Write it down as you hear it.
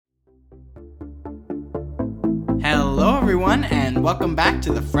Hello, everyone, and welcome back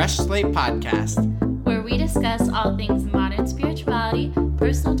to the Fresh Slate Podcast, where we discuss all things modern spirituality,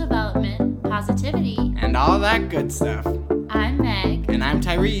 personal development, positivity, and all that good stuff. I'm Meg. And I'm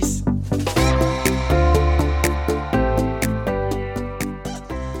Tyrese.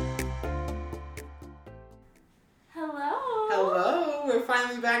 Hello, we're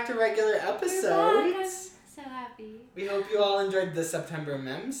finally back to regular episodes. So happy. We hope you all enjoyed the September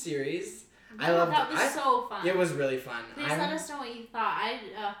Mem series. Yeah, that was so fun. It was really fun. Please let us know what you thought.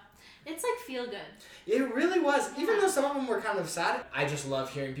 It's like feel good. It really was. Yeah. Even though some of them were kind of sad, I just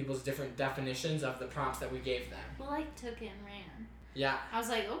love hearing people's different definitions of the prompts that we gave them. Well, like, took it and ran. Yeah. I was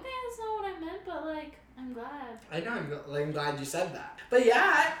like, okay, that's not what I meant, but, like, I'm glad. I know, I'm glad you said that. But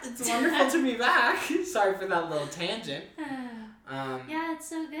yeah, it's wonderful to be back. Sorry for that little tangent. Yeah, it's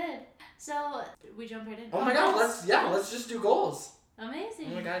so good. So, we jump right in. Oh my god, let's just do goals. Amazing.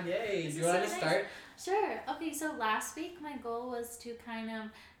 Oh my god, yay. This Do you is want so to nice. start? Sure. Okay, so last week my goal was to kind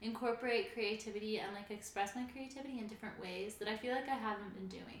of incorporate creativity and like express my creativity in different ways that I feel like I haven't been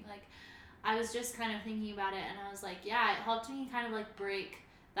doing. Like, I was just kind of thinking about it and I was like, yeah, it helped me kind of like break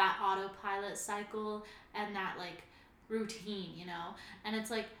that autopilot cycle and that like routine, you know? And it's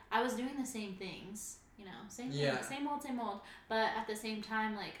like, I was doing the same things, you know, same old, but at the same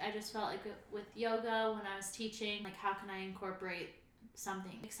time, like, I just felt like with yoga, when I was teaching, like, how can I incorporate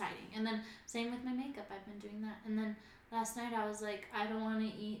something exciting? And then same with my makeup, I've been doing that. And then last night I was like, I don't want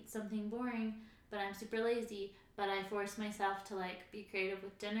to eat something boring, but I'm super lazy, but I forced myself to like be creative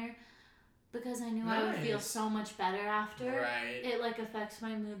with dinner because I knew I would feel so much better after. Right. It like affects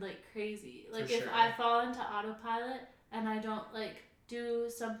my mood like crazy. Like For if sure. I fall into autopilot and I don't like do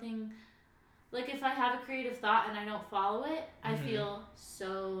something, like if I have a creative thought and I don't follow it, I feel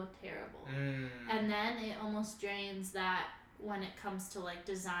so terrible. And then it almost drains that when it comes to like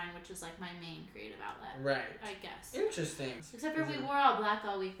design, which is like my main creative outlet. Right. I guess. Interesting. Except for we wore all black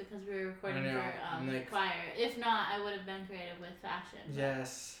all week because we were recording I know. for Like, choir. If not, I would have been creative with fashion.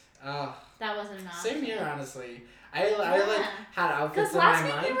 yes. Oh. That wasn't an option. Same here, honestly. I like had outfits Because in last my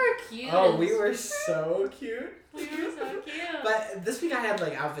week mind. we were cute. Oh, we were so cute. We were so cute. But this week I had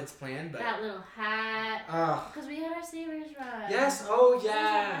like outfits planned, but that little hat. oh. Because we had our Savers run. Yes. Oh Was it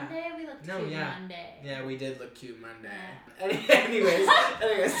yeah. Monday? We looked cute Monday. Yeah, we did look cute Monday. Yeah. Anyways,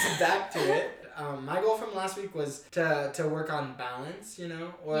 back to it. My goal from last week was to work on balance, you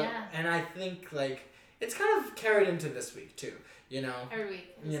know, and I think like it's kind of carried into this week too, you know. Every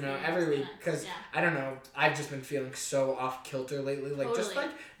week, because I don't know, I've just been feeling so off kilter lately, like just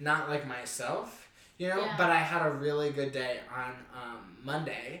like not like myself, you know. Yeah. But I had a really good day on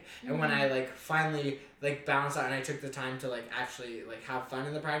Monday, and when I like finally like balanced out and I took the time to like actually like have fun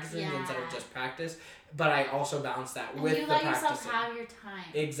in the practicing instead of just practice. But I also balanced that with the practicing. You let yourself have your time.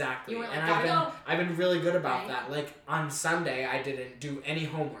 Exactly. You weren't and I've been really good about that. Like on Sunday I didn't do any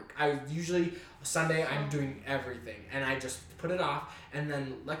homework. Usually Sunday I'm doing everything and I just put it off, and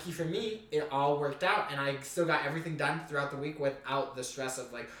then lucky for me it all worked out and I still got everything done throughout the week without the stress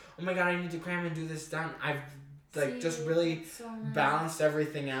of like, oh my god, I need to cram and do this done. I've like just really balanced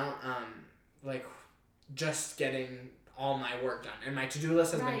everything out, like just getting all my work done, and my to-do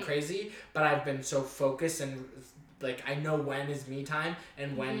list has been crazy, but I've been so focused and like I know when is me time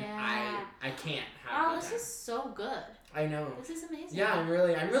and when I can't have this is so good. I know. This is amazing. Yeah, I'm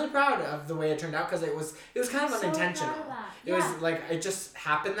really proud of the way it turned out because it was kind of unintentional. It was like it just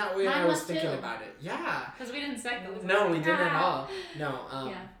happened that way, and I was thinking about it. Yeah. Because we didn't set those. No, we didn't at all.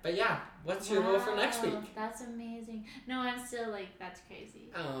 No. But yeah, what's your goal for next week? That's amazing. No, I'm still like, that's crazy.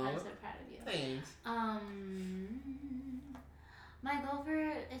 Oh. I'm so proud of you. Thanks. My goal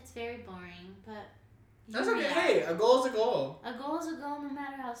it's very boring, but that's okay. Hey, a goal is a goal. A goal is a goal no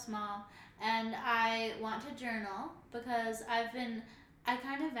matter how small. And I want to journal because I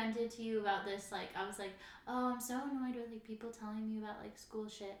kind of vented to you about this, like, I was like, oh, I'm so annoyed with, like, people telling me about, like, school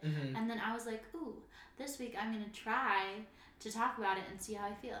shit. Mm-hmm. And then I was like, ooh, this week I'm going to try to talk about it and see how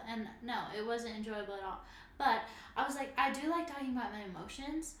I feel. And no, it wasn't enjoyable at all. But I was like, I do like talking about my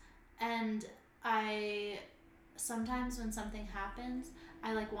emotions, and sometimes when something happens,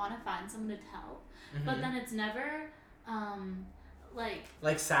 I, like, want to find someone to tell. Mm-hmm. But then it's never,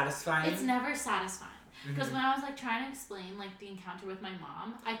 like satisfying? It's never satisfying. Because when I was, like, trying to explain, like, the encounter with my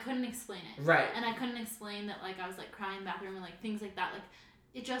mom, I couldn't explain it. Right. And I couldn't explain that, like, I was, like, crying in the bathroom and, like, things like that. Like,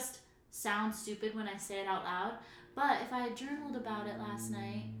 it just sounds stupid when I say it out loud. But if I had journaled about it last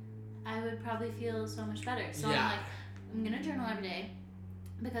night, I would probably feel so much better. So I'm like, I'm going to journal every day.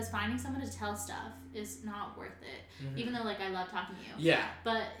 Because finding someone to tell stuff is not worth it. Mm-hmm. Even though, like, I love talking to you. Yeah.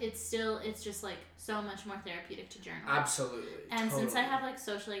 But it's just, like, so much more therapeutic to journal. Absolutely. And since I have, like,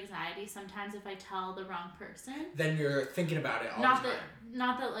 social anxiety, sometimes if I tell the wrong person... Then you're thinking about it all the time.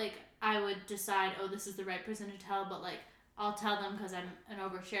 Not that, like, I would decide, oh, this is the right person to tell, but, like, I'll tell them because I'm an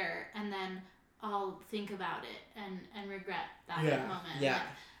oversharer, and then I'll think about it and regret that moment. Yeah. Like,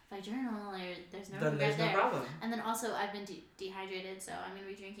 if I journal, there's no then regret there's no problem. And then also, I've been dehydrated, so I'm going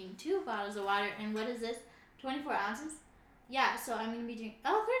to be drinking 2 bottles of water. And what is this? 24 ounces? Yeah, so I'm going to be drinking...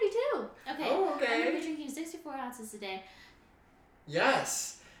 Oh, 32! Okay. Oh, okay. I'm going to be drinking 64 ounces a day.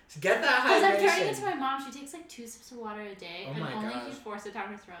 Yes. Get that Because I'm hydration. turning into my mom. She takes like 2 sips of water a day, Oh and my only gosh. if you force it down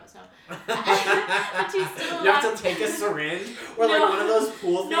her throat. So she's still You have to take a syringe or like one of those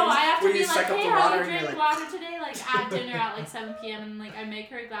pool things No, I have to where be you like, suck up hey, the how water you and you're drink like. water today? Like at dinner at like 7 p.m. and like I make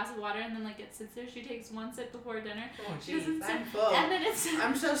her a glass of water, and then like it sits there. She takes 1 sip before dinner. Oh She doesn't jeez, I'm sit- full. And then it's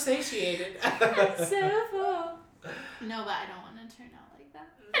I'm so satiated. I'm so full. No, but I don't want to turn out like that.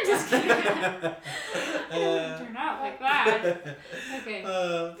 I'm just kidding. I don't want to turn out like that. Okay.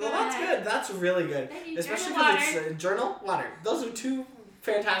 Well, that's good. That's really good. Maybe Especially journal because it's journal, water. Those are 2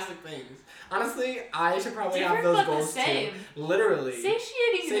 fantastic things. Honestly, I should probably have Different those but the goals same. too. Literally.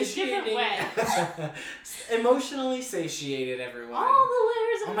 Satiating in a different way. Emotionally satiated, everyone. All the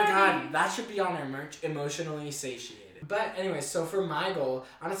layers of Oh my money. god, that should be on our merch. Emotionally satiated. But anyway, so for my goal,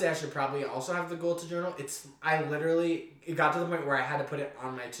 honestly, I should probably also have the goal to journal. It got to the point where I had to put it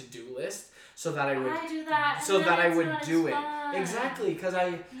on my to-do list so that I would. I do that. So and that then I it's would not as do it. fun. Exactly, because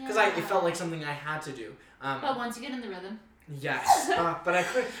it felt like something I had to do. But once you get in the rhythm. Yes, but I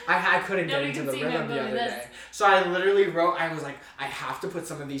couldn't get Nobody into can the see rhythm him the doing other this. day. So I literally wrote. I was like, I have to put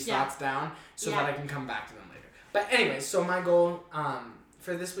some of these Yeah. thoughts down so Yeah. that I can come back to them later. But anyway, so my goal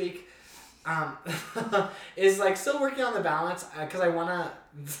for this week is like still working on the balance because I wanna.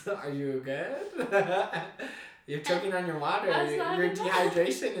 Are you good? You're choking on your water. That's not Your enough.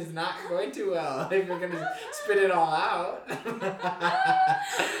 dehydration is not going too well if you're gonna spit it all out.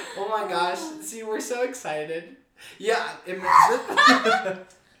 Oh my gosh! See, we're so excited. Yeah, it makes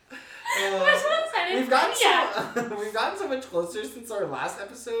We're so excited. we've gotten Yeah. we've gotten so much closer since our last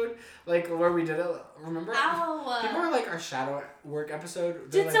episode, like where we did it. Remember? Ow. People were like our shadow work episode.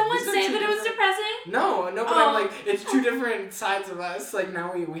 Did like, someone "These are say two that it was different-" depressing? No, but Oh. I'm like, it's 2 different sides of us. Like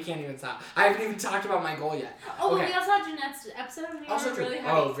now we can't even stop. I haven't even talked about my goal yet. Oh, Okay. we also had Jeanette's episode and you Also were true. really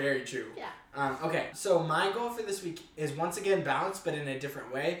Oh, happy. very true. Yeah. Okay, so my goal for this week is once again balance, but in a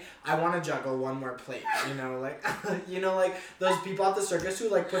different way. I want to juggle 1 more plate. Like those people at the circus who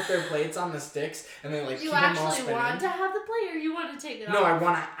like put their plates on the sticks and they like You keep them all actually spinning. want to have the plate or you want to take it No, off? I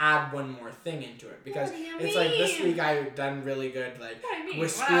want to add 1 more thing into it because What do you it's like this mean? week I've done really good like What do you mean?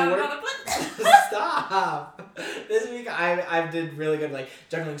 with You wanna have schoolwork. another plate? Stop. This week I did really good like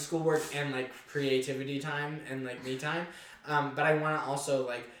juggling schoolwork and like creativity time and like me time. But I want to also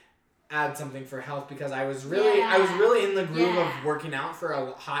like add something for health because I was really in the groove Yeah. of working out for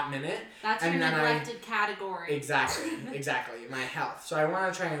a hot minute. That's And your then neglected category. Exactly, my health. So I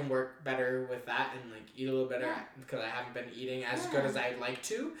want to try and work better with that and like eat a little better Yeah. because I haven't been eating as good as I'd like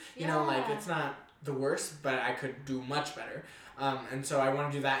to. You know, like Yeah. it's not the worst, but I could do much better. And so I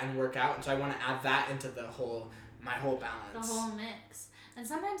want to do that and work out. And so I want to add that into my whole balance. The whole mix. And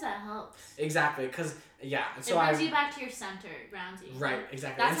sometimes that helps. Exactly, because so it brings you back to your center, it grounds you. Right,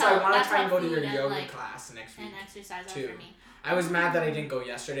 exactly. That's and so I want how to try and go to food your and, yoga like, class next week. And exercise are too. for me. I was mad that I didn't go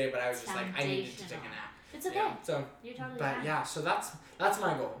yesterday, but I was just like, I needed to take a Foundational. nap. It's okay. Yeah, so, You're totally but fine. yeah, so that's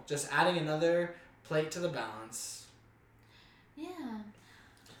my goal. Just adding another plate to the balance. Yeah.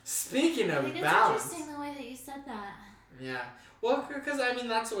 Speaking I of think it's balance. interesting the way that you said that. Yeah. Well, because I mean,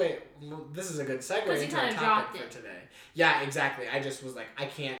 that's the way. This is a good segue 'Cause you into our kinda topic dropped for it. today. Yeah, exactly. I just was like, I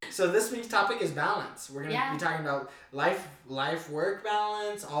can't. So this week's topic is balance. We're gonna Yeah. be talking about life work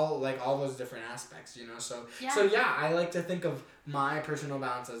balance, all those different aspects. So Yeah. I like to think of my personal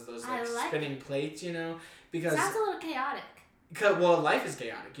balance as those I like spinning plates. Because Sounds a little chaotic. life is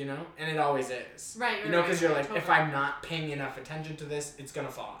chaotic. And it always is. Right. Because you're like, totally. if I'm not paying enough attention to this, it's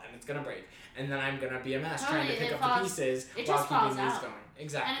gonna fall and it's gonna break, and then I'm gonna be a mess trying to Totally, pick it up the falls- pieces it while just keeping falls these out. going.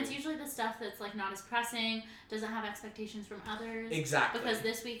 Exactly. And it's usually the stuff that's like not as pressing, doesn't have expectations from others. Exactly. Because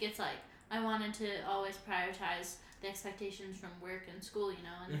this week it's like I wanted to always prioritize the expectations from work and school,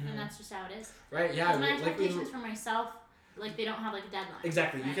 and that's just how it is. Right. Yeah. Because my like we- expectations for myself, like they don't have like a deadline.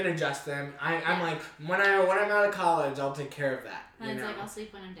 Exactly. You right? can adjust them. I'm like when I'm out of college, I'll take care of that. And it's like I'll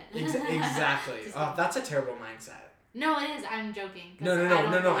sleep when I'm dead. Exactly. Just Oh, kidding. that's a terrible mindset. No, it is. I'm joking. 'cause No. I don't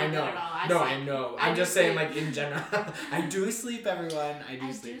I believe know. that at all. No, sleep. I know. I I'm do just saying, sleep. like in general. I do sleep, everyone. I do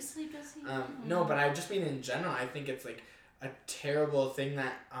I sleep. do sleep. Does he? No, but I just mean in general. I think it's like a terrible thing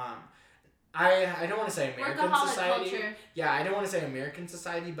that I don't want to say American Workaholic society. culture. Yeah, I don't want to say American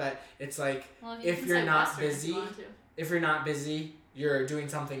society, but it's like Well, if you're not busy, you're doing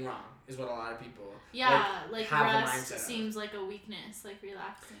something wrong. Is what a lot of people like have rest the mindset seems like a weakness, like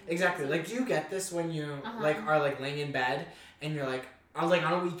relaxing. Exactly. Like, do you get this when you are like laying in bed and you're like on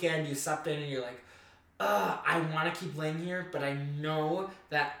a weekend you slept in and you're like, I want to keep laying here, but I know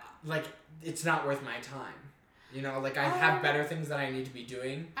that like it's not worth my time. You know, like I have better things that I need to be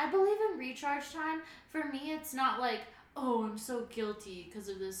doing. I believe in recharge time. For me, it's not like, oh, I'm so guilty because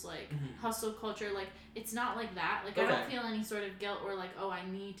of this like hustle culture. Like, it's not like that. Like, I don't feel any sort of guilt or like, oh, I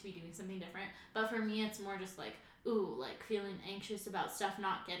need to be doing something different. But for me, it's more just like, ooh, like feeling anxious about stuff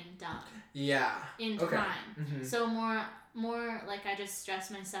not getting done. Yeah. In time. So more like I just stress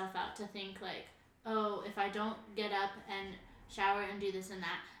myself out to think like, oh, if I don't get up and shower and do this and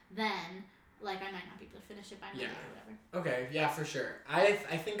that, then like I might not be able to finish it by Monday or whatever. Okay, yeah, for sure. I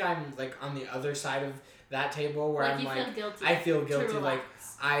think I'm like on the other side of that table where I'm like, I feel guilty. Like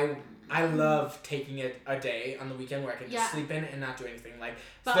I love taking a day on the weekend where I can just sleep in and not do anything. Like,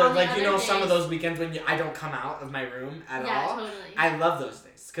 so, like you know, days, some of those weekends when I don't come out of my room at all. Totally. I love those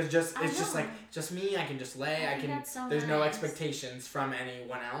days because it's just like just me. I can just lay. I can. There's no expectations from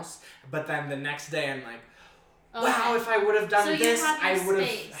anyone else. But then the next day I'm like, wow, if I would have done this, I would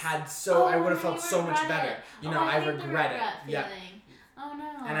have had I would have felt so much better. You know, I regret it. Yeah. Oh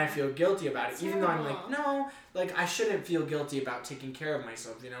no. And I feel guilty about it, even though I'm like, no, like I shouldn't feel guilty about taking care of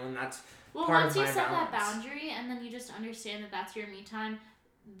myself, you know, and that's part of my balance. Once you set that boundary and then you just understand that that's your me time,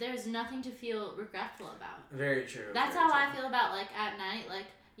 there's nothing to feel regretful about. Very true. That's how I feel about like at night, like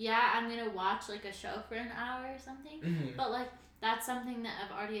yeah, I'm gonna watch like a show for an hour or something, but like that's something that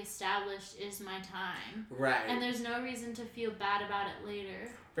I've already established is my time. Right. And there's no reason to feel bad about it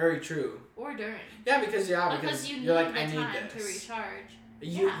later. Very true. Or during. Yeah, because you're like, I need time this. to recharge.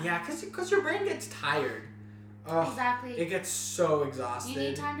 Because your brain gets tired. Oh, exactly. It gets so exhausted. You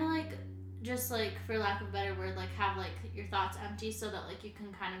need time to like, just like for lack of a better word, like have like your thoughts empty so that like you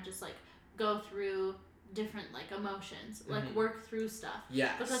can kind of just like go through different like emotions, like work through stuff.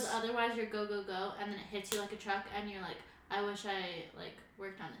 Yes. Because otherwise you're go and then it hits you like a truck and you're like, I wish I like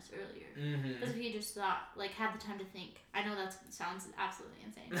worked on this earlier. Because if you just thought like had the time to think, I know that sounds absolutely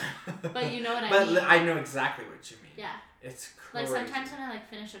insane, but you know what I mean. But I know exactly what you mean. Yeah. It's crazy. Like sometimes when I like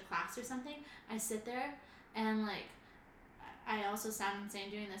finish a class or something, I sit there and like I also sound insane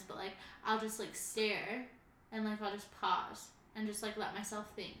doing this, but like I'll just like stare and like I'll just pause and just like let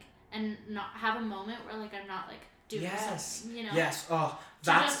myself think and not have a moment where like I'm not like doing something, you know? Yes. Oh,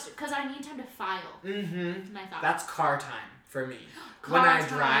 that's because I need time to file. My thoughts. That's car time for me. When I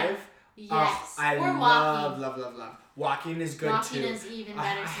drive. Yes. Oh, I love. Walking is good too. Walking is even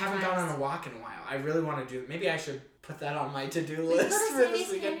better. I haven't gone on a walk in a while. I really want to do. Maybe I should put that on my to-do list for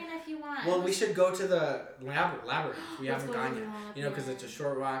this weekend. If you want. Well, we should go to the labyrinth. We haven't gone yet. You know, because it's a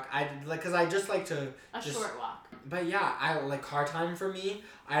short walk. Because I just like to short walk. But yeah, I like car time for me.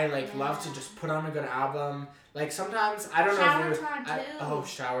 I love to just put on a good album. Like sometimes I don't know if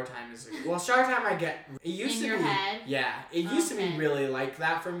shower time is shower time I get it used in to your be head? Yeah, it used to be really like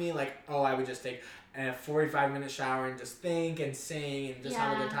that for me. Like I would just take a 45-minute shower and just think and sing and just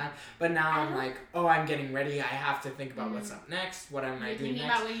have a good time. But now I'm like, I'm getting ready. I have to think about what's up next. What am I doing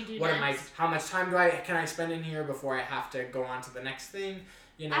next? How much time can I spend in here before I have to go on to the next thing?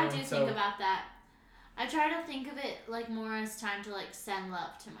 You know. I do think about that. I try to think of it like more as time to like send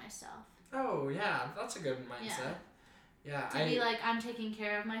love to myself. Oh yeah, that's a good mindset. Yeah. To be like, I'm taking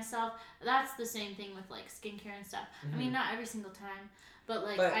care of myself. That's the same thing with like skincare and stuff. I mean, not every single time, but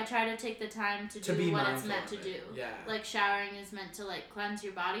I try to take the time to do what it's meant to do. Yeah. Like showering is meant to like cleanse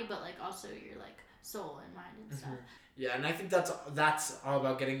your body, but like also your like soul and mind and stuff. Yeah, and I think that's all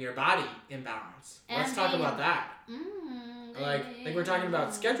about getting your body in balance. Let's talk about that. Like we're talking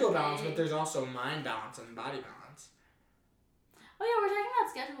about schedule balance, but there's also mind balance and body balance. Oh yeah, we're talking about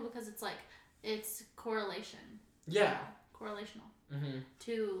schedule because it's like it's correlation. Yeah. Correlational.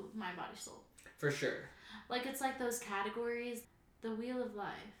 To mind, body, soul. For sure. Like it's like those categories, the wheel of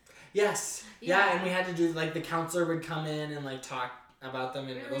life. Yes. Yeah, and we had to do like the counselor would come in and like talk about them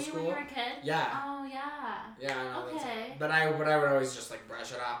in middle school. When you were a kid? Yeah. Oh yeah. Yeah, I know. Okay. But I would always just like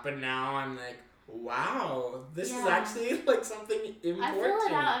brush it off. But now I'm like, wow, this is actually like something important. I fill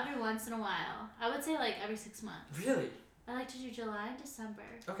it out every once in a while. I would say like every 6 months. Really? I like to do July and December.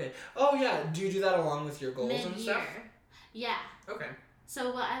 Okay. Oh yeah. Do you do that along with your goals Mid-year. and stuff? Yeah. Okay.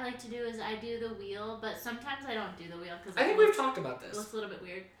 So what I like to do is I do the wheel, but sometimes I don't do the wheel because I think we've talked about this. It looks a little bit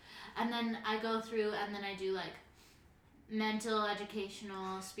weird. And then I go through and then I do like mental,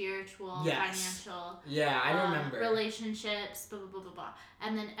 educational, spiritual, Yes. financial. Yeah, I remember. Relationships, blah, blah, blah, blah, blah.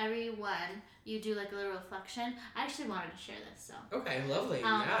 And then every one, you do like a little reflection. I actually wanted to share this, so. Okay, lovely.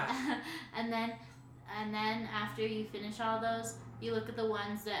 Yeah. and then after you finish all those, you look at the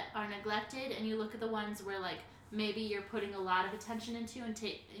ones that are neglected, and you look at the ones where like maybe you're putting a lot of attention into and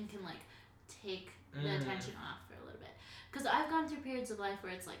can like take the attention off for a little bit. Because I've gone through periods of life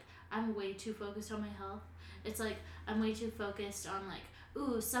where it's like I'm way too focused on my health. It's like I'm way too focused on like,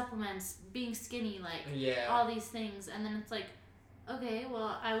 ooh, supplements, being skinny, like all these things. And then it's like, okay,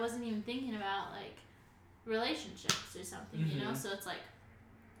 well, I wasn't even thinking about like relationships or something, you know? So it's like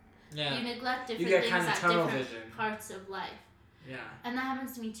you neglect different things at different parts of life. Yeah. And that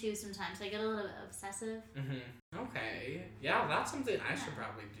happens to me too sometimes. I get a little bit obsessive. Okay. Yeah, that's something I should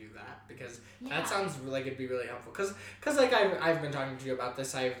probably do that because that sounds like it'd be really helpful. Cause like I've been talking to you about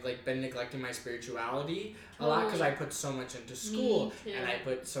this. I've like been neglecting my spirituality a lot because I put so much into school and I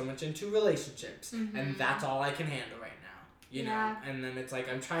put so much into relationships and that's all I can handle right now. You know, and then it's like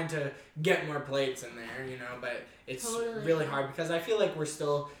I'm trying to get more plates in there, you know, but it's really hard because I feel like we're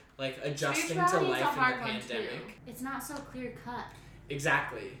still like adjusting to life in the pandemic. It's not so clear cut.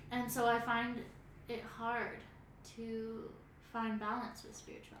 Exactly. And so I find it hard to find balance with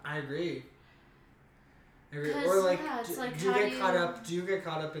spirituality. I agree. Or like, do you get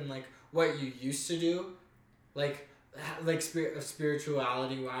caught up in like what you used to do, like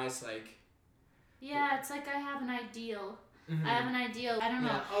spirituality wise, like? Yeah, it's like I have an ideal. I have an ideal. I don't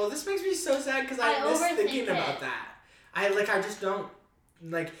know. Oh, this makes me so sad because I miss thinking about that. I just don't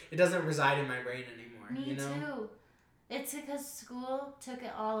like it doesn't reside in my brain anymore. Me too. It's because school took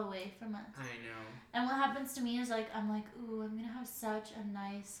it all away from us. I know. And what happens to me is like I'm like, ooh, I'm gonna have such a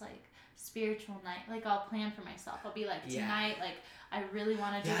nice like spiritual night. Like I'll plan for myself. I'll be like tonight, like I really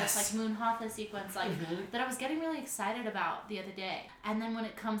want to do this like Moon Hatha sequence, like that I was getting really excited about the other day. And then when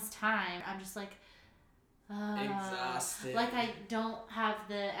it comes time, I'm just like. Exhausted. Like I don't have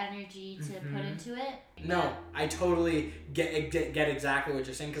the energy to put into it. No, I totally get exactly what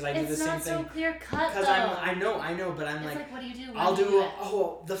you're saying because I do the same thing. It's not so clear cut though. I know, but I'm it's like what do you do? I'll do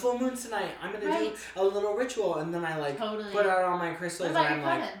the full moon tonight. I'm gonna do a little ritual, and then I like put out all my crystals, and I'm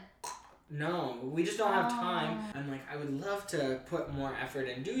like, no, we just don't have time. I'm like, I would love to put more effort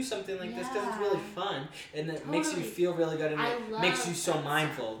and do something like this because it's really fun and it makes you feel really good and it makes you so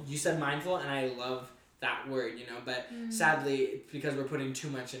mindful. You said mindful, and I love that word, you know, but sadly it's because we're putting too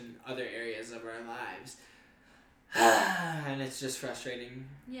much in other areas of our lives and it's just frustrating,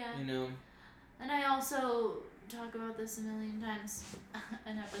 you know. And I also talk about this a million times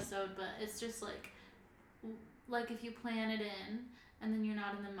an episode, but it's just like if you plan it in and then you're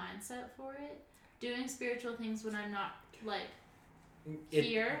not in the mindset for it, doing spiritual things when I'm not like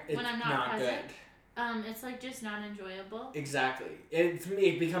here, when I'm not present, it's like just not enjoyable. Exactly.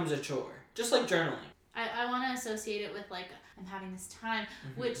 It becomes a chore, just like journaling. I want to associate it with like I'm having this time,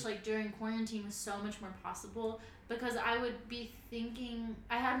 which like during quarantine was so much more possible because I would be thinking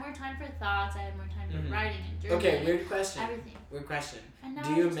I had more time for thoughts, I had more time for writing and journaling. Okay, weird question. Everything. Weird question.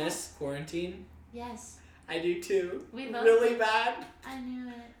 Do you miss quarantine? Yes. I do too. We both really bad. I knew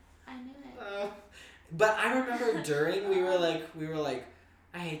it. But I remember during we were like,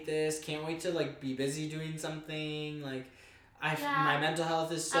 I hate this. Can't wait to like be busy doing something like. My mental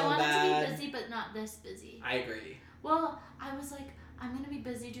health is so bad. I wanted to be busy, but not this busy. I agree. Well, I was like, I'm going to be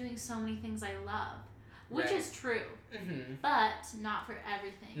busy doing so many things I love, which is true, but not for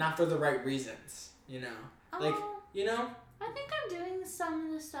everything. Not for the right reasons, you know? Like, you know? I think I'm doing some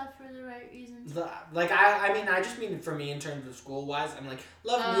of the stuff for the right reasons. I just mean for me in terms of school-wise, I'm like,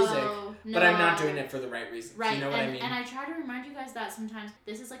 love music, but I'm not doing it for the right reasons. Right, you know what I mean? And I try to remind you guys that sometimes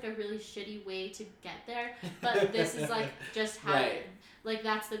this is like a really shitty way to get there, but this is like just how like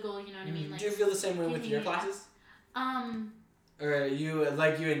that's the goal, you know what I mean? Like, do you feel the same way with your classes? Or you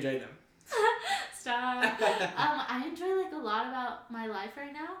enjoy them? Stop. I enjoy like a lot about my life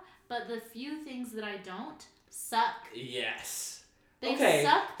right now, but the few things that I don't suck. Yes. They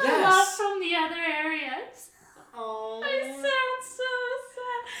suck the love from the other areas. Oh. I sound so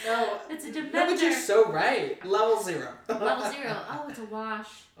sad. No. It's a dementor. No, but you're so right. Level 0. Level 0. Oh, it's a wash.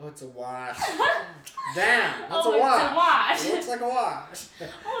 Oh, it's a wash. Damn. That's a wash. It's a wash. It looks like a wash.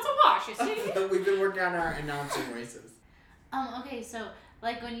 Oh, it's a wash, you see? We've been working on our announcer voices. Okay, so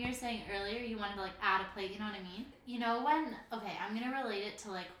like when you were saying earlier you wanted to like add a plate, you know what I mean? You know when, I'm going to relate it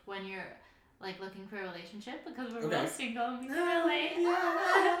to like when you're like looking for a relationship because we're both single and we can relate.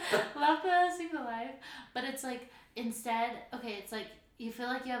 Love the single life. But it's like instead, it's like you feel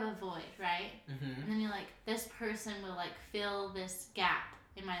like you have a void, right? And then you're like, this person will like fill this gap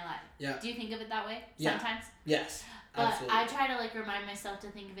in my life. Yeah. Do you think of it that way? Yeah. Sometimes? Yes. But Absolutely. I try to like remind myself to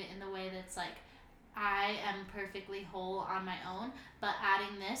think of it in the way that's like, I am perfectly whole on my own, but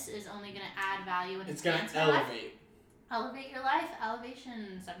adding this is only going to add value and It's gonna enhance my life. elevate Your life.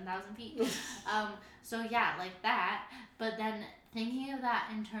 Elevation, 7,000 feet. So yeah, like that. But then thinking of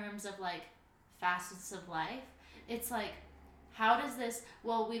that in terms of like facets of life, it's like, how does this,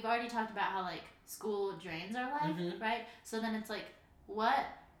 well, we've already talked about how like school drains our life, right? So then it's like, what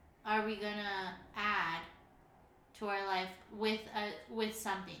are we gonna add to our life with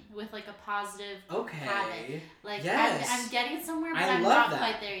something, with like a positive habit? Like, yes. I'm getting somewhere, but I I'm love not that.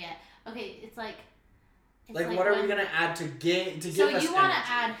 quite there yet. Okay, it's like what are we gonna add to give us so you want to energy?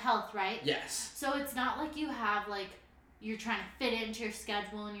 add health, right? Yes. So it's not like you have like, you're trying to fit it into your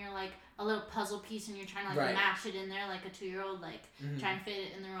schedule and you're like a little puzzle piece and you're trying to like mash it in there like a 2-year-old, like trying to fit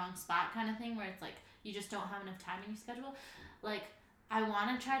it in the wrong spot kind of thing, where it's like you just don't have enough time in your schedule. Like, I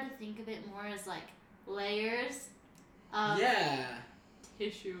want to try to think of it more as like layers of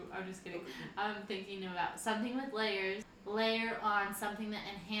tissue. I'm just kidding. I'm thinking about something with layers. Layer on something that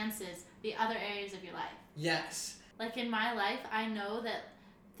enhances the other areas of your life. Yes. Like in my life, I know that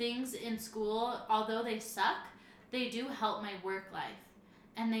things in school, although they suck, they do help my work life.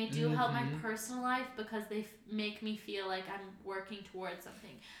 And they do help my personal life because they make me feel like I'm working towards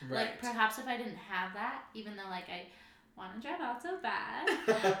something. Right. Like, perhaps if I didn't have that, even though like I want to drive out so bad,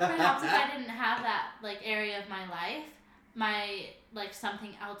 perhaps if I didn't have that like area of my life, my like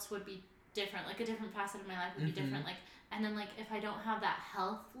something else would be different. Like a different facet of my life would be different. Like, and then like if I don't have that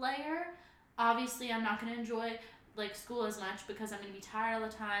health layer, obviously I'm not going to enjoy like school as much because I'm going to be tired all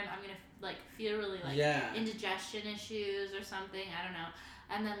the time. I'm going to like feel really like indigestion issues or something. I don't know.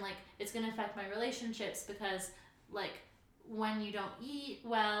 And then like it's going to affect my relationships because like when you don't eat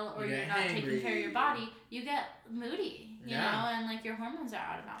well or you're not taking care of your body, you get moody, you know, and like your hormones are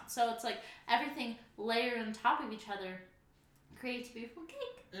out of balance. So it's like everything layered on top of each other creates a beautiful cake.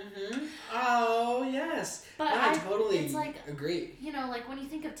 Oh, yes. But I totally it's like, agree. You know, like when you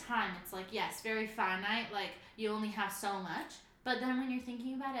think of time, it's like, yes, very finite. Like you only have so much. But then when you're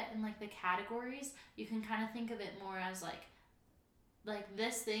thinking about it in like the categories, you can kind of think of it more as like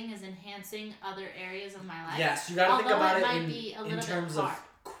this thing is enhancing other areas of my life. Yes, you gotta think about it in terms of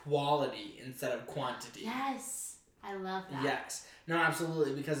quality instead of quantity. Yes, I love that. Yes. No,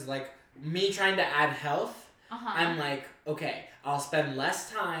 absolutely, because like me trying to add health, I'm like, okay, I'll spend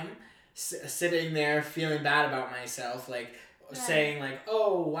less time sitting there feeling bad about myself, like saying like,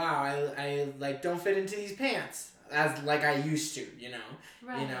 oh wow, I like don't fit into these pants as like I used to, you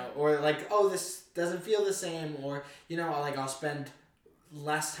know, you know, or like, oh, this doesn't feel the same, or you know, like I'll spend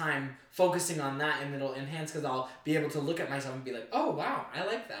less time focusing on that and it'll enhance because I'll be able to look at myself and be like, oh wow, I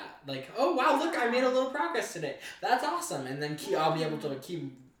like that, like, oh wow, look, I made a little progress today, that's awesome, and then I'll be able to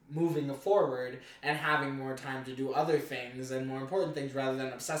keep moving forward and having more time to do other things and more important things rather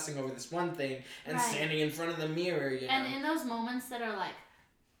than obsessing over this one thing and standing in front of the mirror, you know. And in those moments that are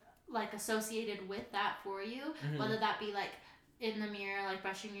like associated with that for you, whether that be like in the mirror, like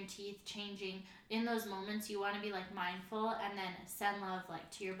brushing your teeth, changing, in those moments you want to be like mindful and then send love like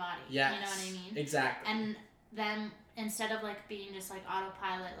to your body. Yes, you know what I mean? Exactly. And then instead of like being just like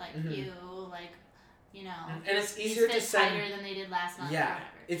autopilot, like you like, you know, and it's easier to send tighter than they did last month. Yeah, or whatever.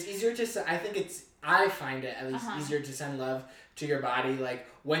 It's easier to I find it at least easier to send love to your body, like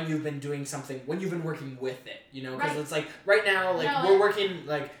when you've been doing something, when you've been working with it, you know, because it's like right now, like we're working,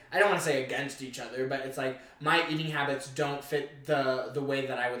 like I don't want to say against each other, but it's like my eating habits don't fit the way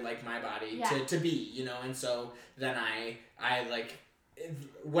that I would like my body to be, you know, and so then I like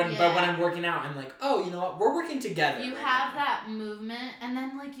but when I'm working out, I'm like, oh, you know what, we're working together. You have that movement, and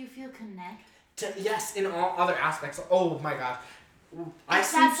then like you feel connected. Yes, in all other aspects. Oh my gosh.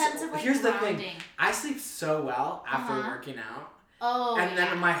 Here's the thing. I sleep so well after working out. Oh, and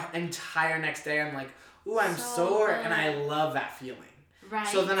then my entire next day, I'm like, ooh, I'm sore, and I love that feeling. Right.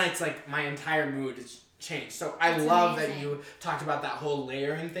 So then it's like my entire mood is changed. So I love that you talked about that whole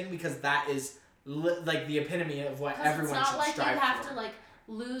layering thing because that is like the epitome of what everyone should strive for. It's not like you have to like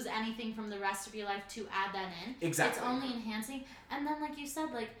lose anything from the rest of your life to add that in. Exactly. It's only enhancing, and then like you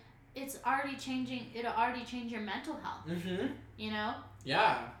said, like it's already changing. It'll already change your mental health. You know.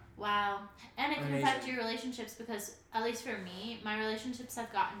 Yeah. Wow. And it can affect your relationships because, at least for me, my relationships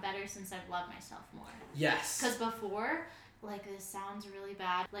have gotten better since I've loved myself more. Yes. Because before, like, this sounds really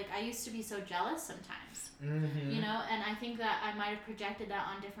bad. Like, I used to be so jealous sometimes. You know? And I think that I might have projected that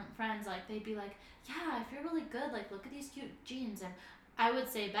on different friends. Like, they'd be like, yeah, I feel really good. Like, look at these cute jeans. And I would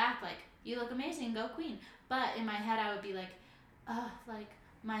say back, like, you look amazing. Go queen. But in my head, I would be like, oh, like,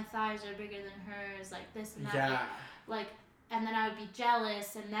 my thighs are bigger than hers. Like, this and that. Yeah. Like and then I would be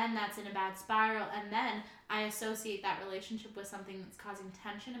jealous, and then that's in a bad spiral, and then I associate that relationship with something that's causing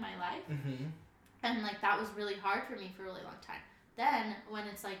tension in my life. Mm-hmm. And, like, that was really hard for me for a really long time. Then, when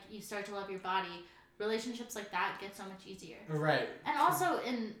it's, like, you start to love your body, relationships like that get so much easier. Right. And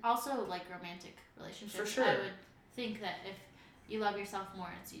also, like, romantic relationships. For sure. I would think that if you love yourself more,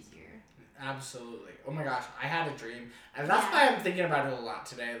 it's easier. Absolutely. Oh my gosh, I had a dream. And that's why I'm thinking about it a lot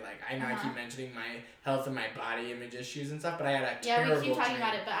today. Like, I know I keep mentioning my health and my body image issues and stuff, but I had a terrible dream. Yeah, we keep talking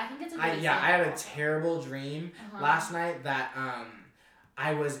about it, but I think it's a good example. I had a terrible dream last night that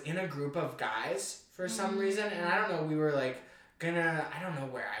I was in a group of guys for some reason, and I don't know, we were like I don't know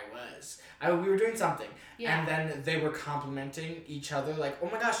where I was. We were doing something, and then they were complimenting each other, like, oh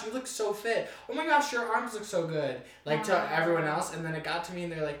my gosh, you look so fit. Oh my gosh, your arms look so good. Like, to everyone else, and then it got to me,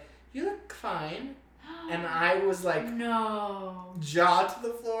 and they're like, you look fine. And I was like, no, jaw to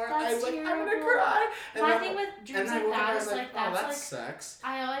the floor. I was like, I'm gonna cry. And I think with dreams like that is like, oh, that like, sucks.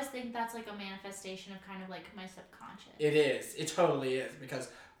 I always think that's like a manifestation of kind of like my subconscious. It is. It totally is because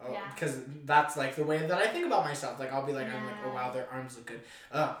that's like the way that I think about myself. Like, I'll be like, I'm like, oh wow, their arms look good.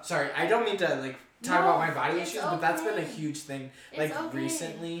 Sorry, I don't mean to like talk about my body issues, but that's been a huge thing. Like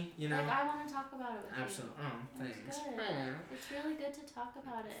recently, you know. Like, I want to talk about it with you. Absolutely. Oh, thanks. Good. It's really good to talk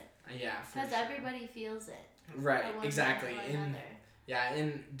about it. Yeah. Because everybody feels it. Right. Exactly.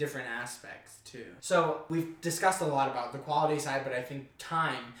 In different aspects too. So we've discussed a lot about the quality side, but I think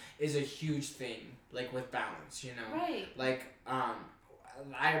time is a huge thing. Like with balance, you know. Right. Like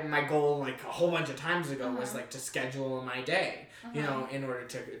my goal like a whole bunch of times ago was like to schedule my day, you know, in order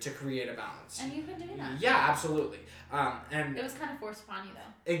to create a balance. And you've been doing that. Yeah, absolutely. And it was kind of forced upon you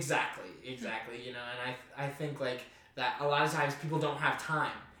though. Exactly. You know, and I think like that a lot of times people don't have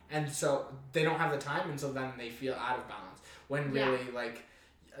time, and so they don't have the time, and so then they feel out of balance when really like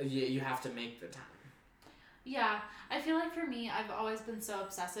you have to make the time. Yeah, I feel like for me, I've always been so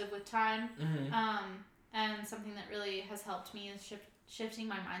obsessive with time. And something that really has helped me is shifting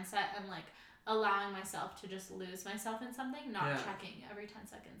my mindset and like allowing myself to just lose myself in something, not checking every 10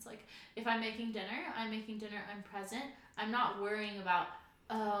 seconds. Like, if I'm making dinner, I'm present. I'm not worrying about,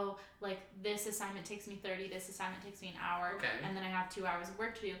 oh, like, this assignment takes me 30, this assignment takes me an hour, and then I have 2 hours of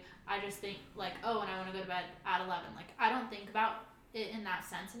work to do. I just think, like, oh, and I want to go to bed at 11. Like, I don't think about it in that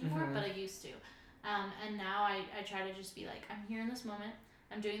sense anymore, but I used to. And now I try to just be like, I'm here in this moment,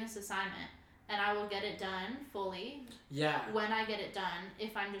 I'm doing this assignment, and I will get it done fully. Yeah. When I get it done,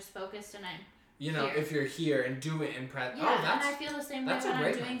 if I'm just focused and I'm here. If you're here and do it in present. Yeah, and I feel the same way when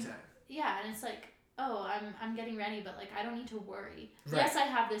I'm doing. Mindset. Yeah, and it's like, oh, I'm getting ready, but like I don't need to worry. Right. Yes, I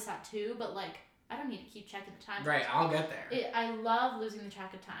have this at 2, but like I don't need to keep checking the time. Right, I'll get there. I love losing the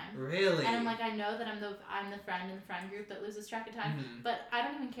track of time. Really? And I'm like, I know that I'm the friend in the friend group that loses track of time, but I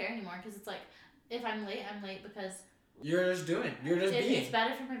don't even care anymore because it's like, if I'm late because. You're just being. It's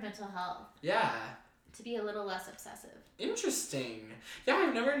better for my mental health. Yeah. To be a little less obsessive. Interesting. Yeah,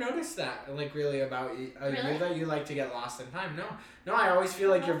 I've never noticed that, like, really about you. Really? That you like to get lost in time. No, I always feel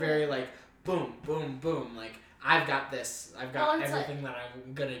like you're very, like, boom, boom, boom. Like, I've got this. I've got everything that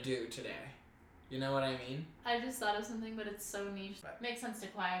I'm gonna do today. You know what I mean? I just thought of something, but it's so niche. It makes sense to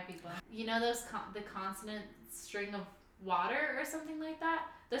choir people. You know those the consonant string of water or something like that?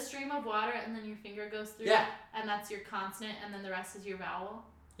 The stream of water, and then your finger goes through. Yeah. And that's your consonant, and then the rest is your vowel.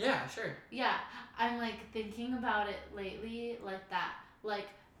 Yeah, sure. Yeah, I'm like thinking about it lately, like that. Like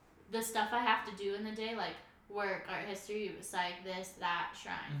the stuff I have to do in the day, like work, art history, psych, this, that,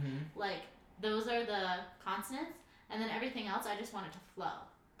 shrine. Like those are the consonants, and then everything else, I just want it to flow.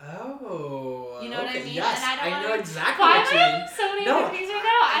 Oh. You know what I mean? Yes, and I know exactly what you mean. Why am I having so many things right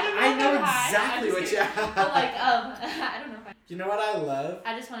now? I know exactly what you. But like, I don't know if I. You know what I love?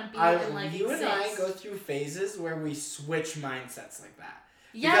 I just want to be in like you exist. And I go through phases where we switch mindsets like that.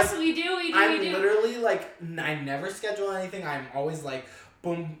 Yes, we do. I'm literally like, I never schedule anything. I'm always like,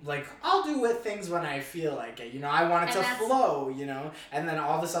 boom, like, I'll do things when I feel like it. You know, I want it to flow, you know, and then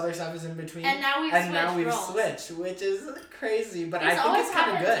all this other stuff is in between. And now we've switched, which is crazy, but I think it's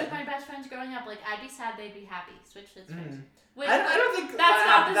kind of good. With my best friends growing up, like, I'd be sad, they'd be happy. Switch to switch. I don't think that's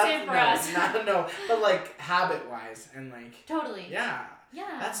not the same for us. No, but like habit-wise and like. Totally. Yeah. Yeah.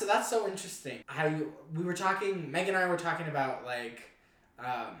 That's so interesting. We were talking, Meg and I were talking about like.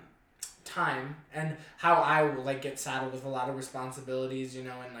 Time and how I will like get saddled with a lot of responsibilities, you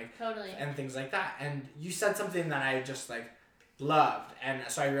know, and like and things like that. And you said something that I just like loved, and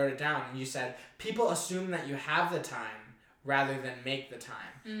so I wrote it down. And you said people assume that you have the time rather than make the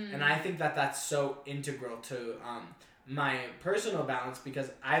time, and I think that that's so integral to my personal balance because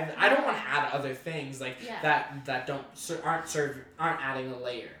I don't want to add other things like that aren't adding a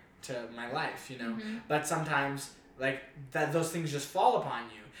layer to my life, you know. But sometimes. like that those things just fall upon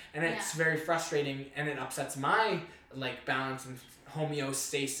you, and it's very frustrating, and it upsets my like balance and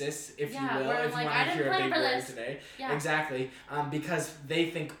homeostasis, if you will, if you want to hear a big word today. Yeah. Exactly. Because they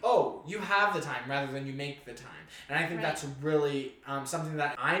think, oh, you have the time rather than you make the time. And I think that's really something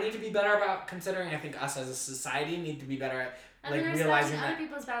that I need to be better about considering. I think us as a society need to be better at like realizing that other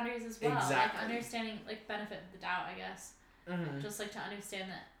people's boundaries as well. Exactly. Like understanding like benefit of the doubt, I guess. Mm-hmm. Just like to understand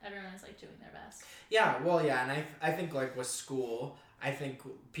that everyone is like doing their best. Yeah, well, yeah, and I think like with school, I think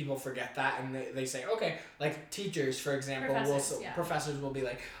people forget that, and they say, okay, like teachers, for example, professors will be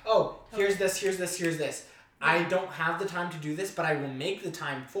like, oh, here's this. Yeah. I don't have the time to do this, but I will make the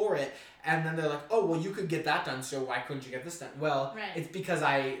time for it. And then they're like, oh, well, you could get that done, so why couldn't you get this done? Well, it's because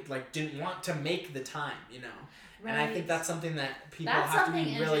I like didn't want to make the time, you know. Right. And I think that's something that people have to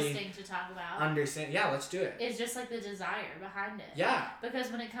be really interesting to talk about. Understand. Yeah, let's do it. It's just like the desire behind it. Yeah.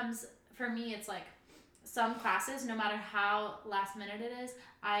 Because when it comes, for me, it's like, some classes, no matter how last minute it is,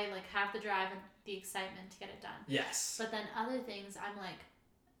 I like have the drive and the excitement to get it done. Yes. But then other things, I'm like,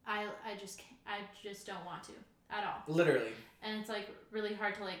 I just don't want to at all. Literally. And it's like really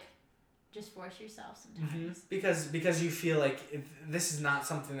hard to like just force yourself sometimes. Mm-hmm. Because you feel like this is not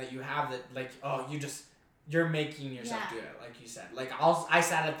something that you have that like you're making yourself do it, like you said. Like I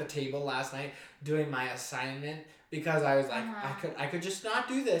sat at the table last night doing my assignment because I was like I could just not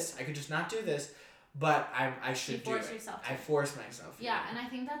do this. But I should do it. I force myself. Yeah, and I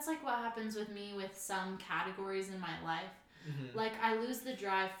think that's like what happens with me with some categories in my life. Mm-hmm. Like I lose the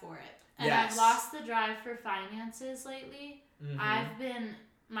drive for it. And I've lost the drive for finances lately. Mm-hmm. I've been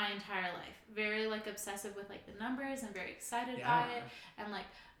my entire life very like obsessive with like the numbers and very excited by it, and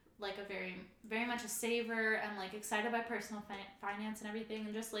like a very very much a saver and like excited by personal finance and everything.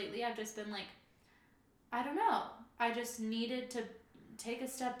 And just lately I've just been like, I don't know. I just needed to take a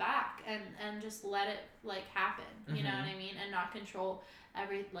step back and just let it like happen, you know what I mean, and not control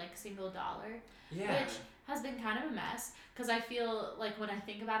every like single dollar, which has been kind of a mess because I feel like when I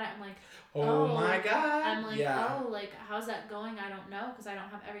think about it, I'm like, oh my god, I'm like, oh, like how's that going? I don't know because I don't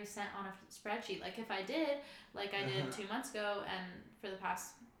have every cent on a spreadsheet. Like if I did, like I did 2 months ago, and for the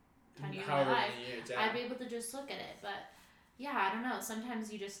past 10 years of my life, I'd be able to just look at it. But yeah, I don't know.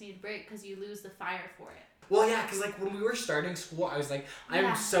 Sometimes you just need a break because you lose the fire for it. Well, yeah, because, like, when we were starting school, I was like,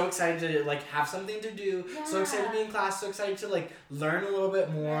 I'm so excited to, like, have something to do, so excited to be in class, so excited to, like, learn a little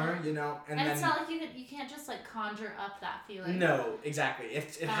bit more, you know, and then, it's not like you can't just, like, conjure up that feeling. No, exactly.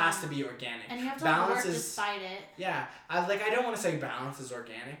 It has to be organic. And you have to work despite it. Yeah. I don't want to say balance is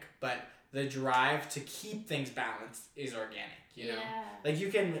organic, but the drive to keep things balanced is organic, you know? Yeah. Like,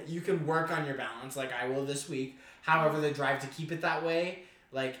 you can work on your balance, like I will this week, however, the drive to keep it that way,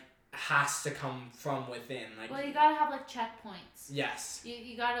 like, has to come from within. Like, well, you gotta have like checkpoints. Yes.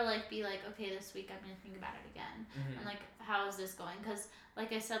 You gotta like be like, okay, this week I'm gonna think about it again, and like, how is this going? Because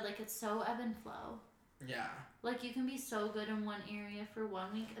like I said, like it's so ebb and flow. Yeah. Like you can be so good in one area for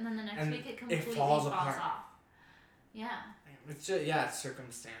 1 week, and then the next week it completely falls off. Yeah. It's just, it's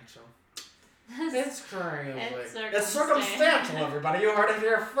circumstantial. It's crazy. It's circumstantial, everybody. You heard it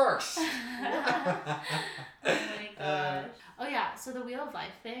here first. Oh my gosh. Oh yeah, so the Wheel of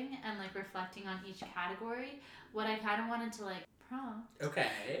Life thing and like reflecting on each category, what I kind of wanted to like prompt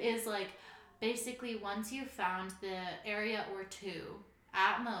is like basically once you've found the area or two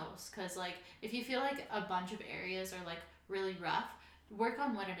at most, because like if you feel like a bunch of areas are like really rough, work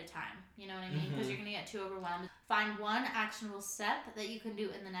on one at a time, you know what I mean? Because you're going to get too overwhelmed. Find one actionable step that you can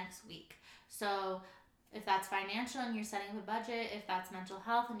do in the next week. So if that's financial and you're setting up a budget, if that's mental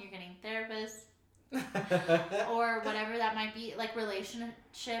health and you're getting therapists, or whatever that might be, like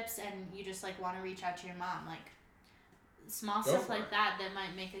relationships and you just like want to reach out to your mom, like small stuff like that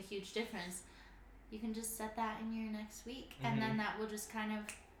might make a huge difference. You can just set that in your next week, and then that will just kind of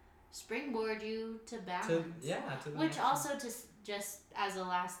springboard you to balance. Which also just as a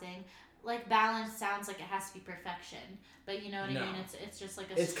last thing, like balance sounds like it has to be perfection, but you know what I mean. It's just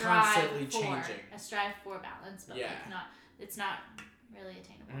like a strive for balance, but like it's not really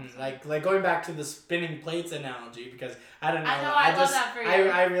attainable. Like going back to the spinning plates analogy, because I don't know. I know, I love that for you.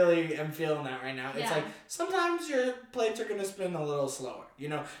 I really am feeling that right now. It's like sometimes your plates are gonna spin a little slower. You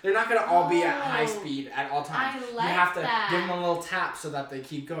know, they're not gonna all be at high speed at all times. I like you have to give them a little tap so that they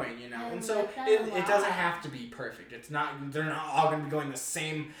keep going. You know, and so it doesn't have to be perfect. It's not. They're not all gonna be going the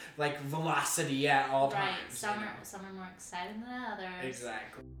same like velocity at all times. Some are more exciting than others.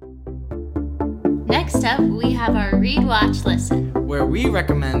 Exactly. Next up, we have our Read, Watch, Listen, where we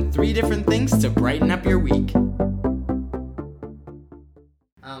recommend 3 different things to brighten up your week.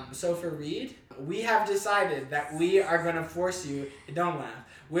 So for Reed, we have decided that we are going to force you, don't laugh,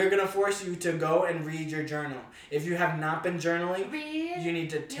 we're going to force you to go and read your journal. If you have not been journaling, you need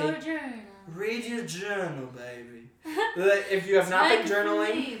to your journal. Read your journal, baby. If you have not been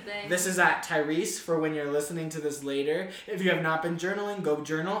journaling, this is at Tyrese for when you're listening to this later. If you have not been journaling, go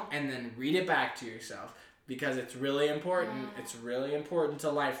journal and then read it back to yourself. Because it's really important. It's really important to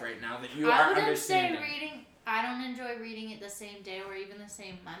life right now that you are understanding. I wouldn't say reading. I don't enjoy reading it the same day or even the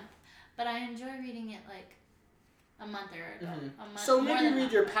same month, but I enjoy reading it like a month or ago. A month, so maybe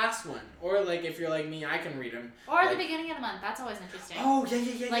read your past one, or like if you're like me, I can read them. Or at the beginning of the month. That's always interesting. Oh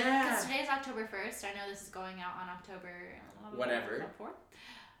yeah. Like because today's October 1st. I know this is going out on October whatever. 4th.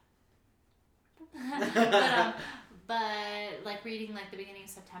 But like reading like the beginning of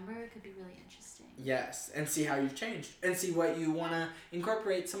September could be really interesting. Yes, and see how you've changed, and see what you want to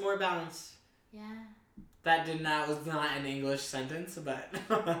incorporate some more balance. Yeah. That was not an English sentence, but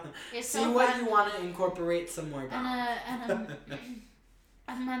it's see so what fun. you want to incorporate some more balance. And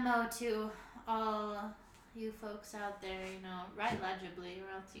a memo to all you folks out there, write legibly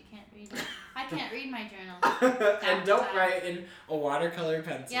or else you can't read it. I can't read my journal. And don't write in a watercolor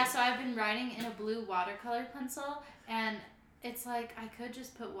pencil. Yeah, so I've been writing in a blue watercolor pencil, and it's like I could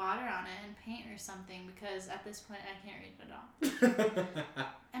just put water on it and paint or something because at this point I can't read it at all.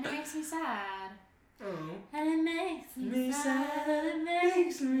 And it makes me sad. Oh. And it makes me sad. It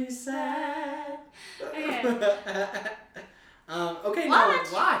makes me sad. Okay. Okay, watch.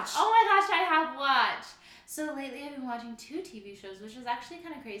 now watch. Oh my gosh, I have watched. So lately I've been watching 2 TV shows, which is actually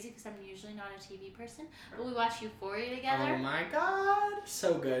kind of crazy because I'm usually not a TV person. But we watched Euphoria together. Oh my god.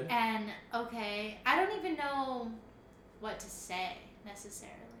 So good. And, okay, I don't even know what to say,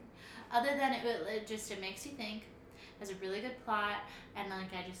 necessarily. Other than it makes you think. Has a really good plot, and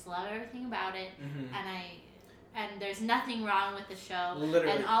like I just love everything about it. Mm-hmm. And there's nothing wrong with the show.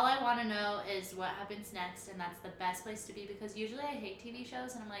 Literally. And all I want to know is what happens next, and that's the best place to be because usually I hate TV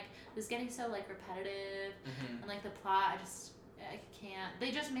shows, and I'm like, this is getting so like repetitive, and like the plot, I can't.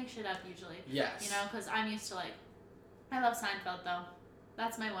 They just make shit up usually. Yes. Because I'm used to like, I love Seinfeld though.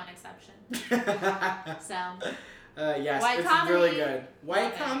 That's my one exception. So. Yes, White it's comedy. really good. White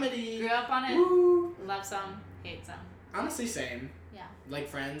Love comedy. Grew up on it. Woo. Love some, hate some. Honestly, same. Yeah. Like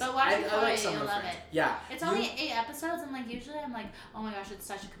Friends. But watch Euphoria, I like some you'll of love Friends. it. Yeah. It's only 8 episodes, and like usually I'm like, oh my gosh, it's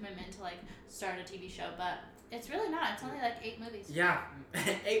such a commitment to like start a TV show, but it's really not. It's only like 8 movies. Yeah,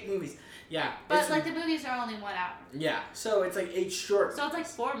 8 movies. Yeah. But like the movies are only 1 hour. Yeah, so it's like 8 short. So it's like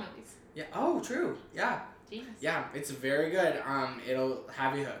 4 movies. Yeah. Oh, true. Yeah. Genius. Yeah, it's very good. It'll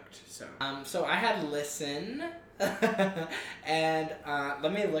have you hooked. So I had Listen, and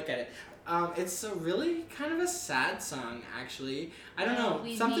let me look at it. It's a really kind of a sad song, actually. I don't know.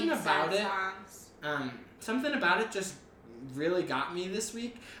 Something about it. Something about it just really got me this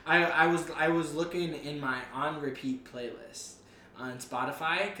week. I was looking in my on repeat playlist on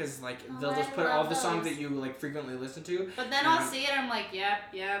Spotify because like they'll just put all the songs that you like frequently listen to. But then I'll see it. I'm like, yep.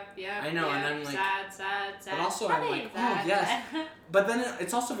 I know, yep, and I'm like, sad. But also I'm like, oh yes. But then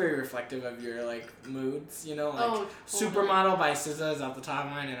it's also very reflective of your like moods, Like totally. Supermodel by SZA is at the top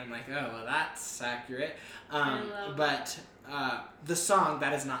of mine, and I'm like, oh well, that's accurate. But the song,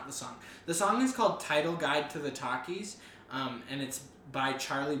 that is not the song. The song is called Title Guide to the Talkies, and it's by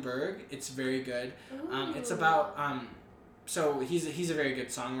Charlie Berg. It's very good. It's about so he's a very good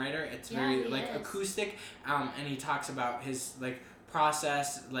songwriter. It's very acoustic, and he talks about his like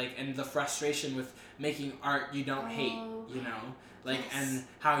process, like and the frustration with making art you don't hate, and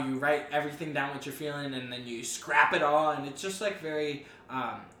how you write everything down what you're feeling and then you scrap it all, and it's just like very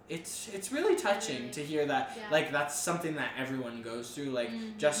it's really touching to hear that like that's something that everyone goes through, like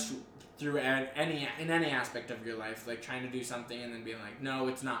just through any aspect of your life, like trying to do something and then being like, no,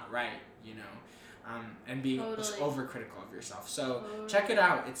 it's not right, and being overcritical of yourself. So check it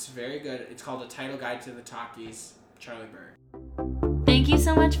out. It's very good. It's called A Title Guide to the Talkies, Charlie Berg. Thank you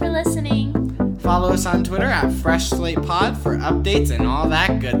so much for listening. Follow us on Twitter at Fresh Slate Pod for updates and all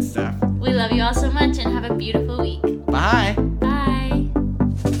that good stuff. We love you all so much and have a beautiful week. Bye.